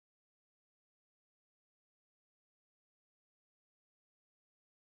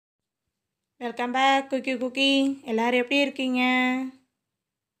Welcome back cooking. எல்லோரும் எப்படி இருக்கீங்க?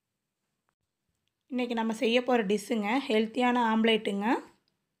 இன்றைக்கி நம்ம செய்ய போகிற டிஷ்ஷுங்க ஹெல்த்தியான ஆம்லேட்டுங்க.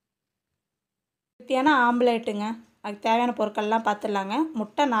 அதுக்கு தேவையான பொருட்கள்லாம் பார்த்துடலாங்க.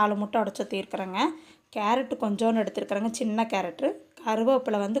 முட்டை 4 முட்டை உடச்சி ஊற்றிருக்கிறேங்க. கேரட்டு கொஞ்சோண்டு எடுத்துருக்குறேங்க, சின்ன கேரட்டு.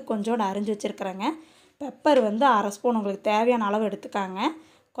 கருவேப்பிலை கொஞ்சோண்டு அரிஞ்சு வச்சுருக்குறேங்க. பெப்பர் அரை ஸ்பூன் உங்களுக்கு தேவையான அளவு எடுத்துக்காங்க.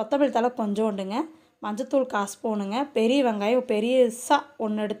 கொத்தமல்லி தழை கொஞ்சோண்டுங்க. மஞ்சத்தூள் 1/4 ஸ்பூனுங்க. பெரிய வெங்காயம் பெருசாக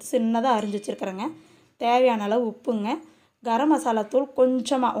ஒன்று எடுத்து சின்னதாக அரிஞ்சு வச்சுருக்குறேங்க. தேவையான அளவு உப்புங்க. கரம் மசாலா தூள்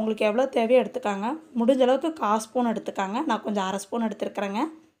கொஞ்சமாக உங்களுக்கு எவ்வளோ தேவையோ எடுத்துக்காங்க. முடிஞ்ச அளவுக்கு 1/4 ஸ்பூன் எடுத்துக்காங்க. நான் கொஞ்சம் அரை ஸ்பூன் எடுத்துருக்குறேங்க.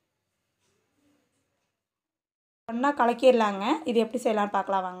 ஒன்றா கலக்கிடலாங்க. இது எப்படி செய்யலான்னு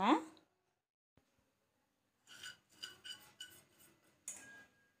பார்க்கலாம் வாங்க.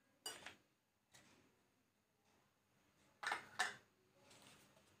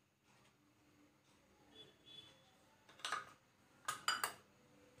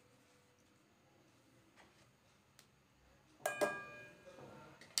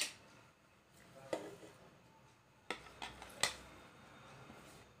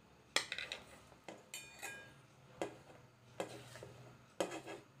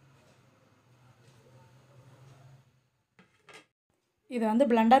 இது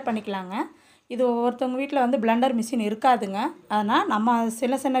பிளெண்டர் பண்ணிக்கலாங்க. இது ஒவ்வொருத்தவங்க வீட்டில் பிளெண்டர் மிஷின் இருக்காதுங்க. ஆனால் நம்ம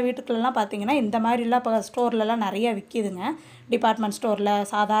சின்ன சின்ன வீட்டுக்குள்ளலாம் பார்த்திங்கன்னா இந்த மாதிரிலாம் இப்போ ஸ்டோர்லலாம் நிறையா விற்கிதுங்க. டிபார்ட்மெண்ட் ஸ்டோரில்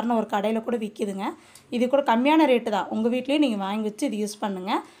சாதாரண ஒரு கடையில் கூட விற்கிதுங்க. இது கூட கம்மியான ரேட்டு தான். உங்கள் வீட்லேயும் நீங்கள் வாங்கி வச்சு இது யூஸ்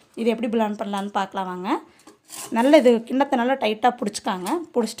பண்ணுங்கள். இது எப்படி பிளெண்ட் பண்ணலான்னு பார்க்கலாம் வாங்க. நல்ல இது கிண்ணத்தை நல்லா டைட்டாக பிடிச்சிக்காங்க.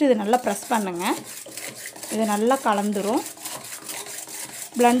 பிடிச்சிட்டு இது நல்லா ப்ரெஸ் பண்ணுங்க. இது நல்லா கலந்துரும்.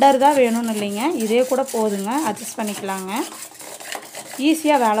 பிளெண்டர் தான் வேணும்னு இல்லைங்க, இதே கூட போதுங்க, அட்ஜஸ்ட் பண்ணிக்கலாங்க.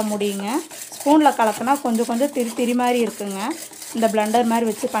 ஈஸியாக வேலை முடியுங்க. ஸ்பூனில் கலக்குனா கொஞ்சம் கொஞ்சம் திரி மாதிரி இருக்குங்க. இந்த பிளெண்டர் மாதிரி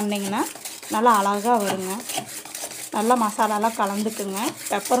வச்சு பண்ணிங்கன்னா நல்லா அழகாக வருங்க. நல்லா மசாலாலாம் கலந்துக்குங்க.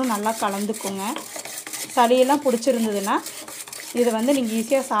 பெப்பரும் நல்லா கலந்துக்குங்க. சளியெல்லாம் பிடிச்சிருந்ததுன்னா இதை நீங்கள்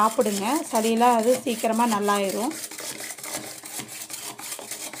ஈஸியாக சாப்பிடுங்க. சளியெல்லாம் அது சீக்கிரமாக நல்லாயிரும்.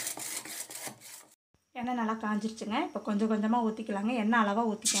 எண்ணெய் நல்லா காஞ்சிருச்சுங்க. இப்போ கொஞ்சம் கொஞ்சமாக ஊற்றிக்கலாங்க. எண்ணெய்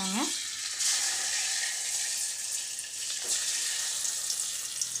அளவாக ஊற்றிக்காங்க.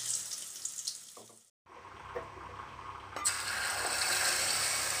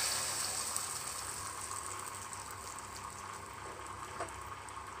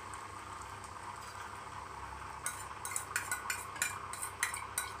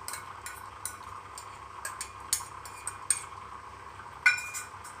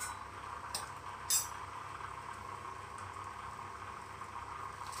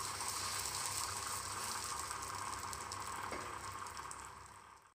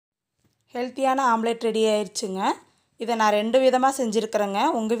 ஹெல்த்தியான ஆம்லேட் ரெடி ஆயிடுச்சுங்க. இதை நான் 2 விதமாக செஞ்சுருக்கிறேங்க.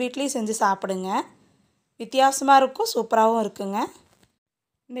 உங்கள் வீட்லேயும் செஞ்சு சாப்பிடுங்க. வித்தியாசமாக இருக்கும், சூப்பராகவும் இருக்குங்க.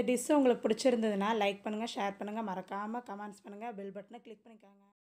 இந்த டிஷ் உங்களுக்கு பிடிச்சிருந்ததுன்னா லைக் பண்ணுங்கள், ஷேர் பண்ணுங்கள், மறக்காமல் கமெண்ட்ஸ் பண்ணுங்கள், பெல் பட்டனை கிளிக் பண்ணிக்கோங்க.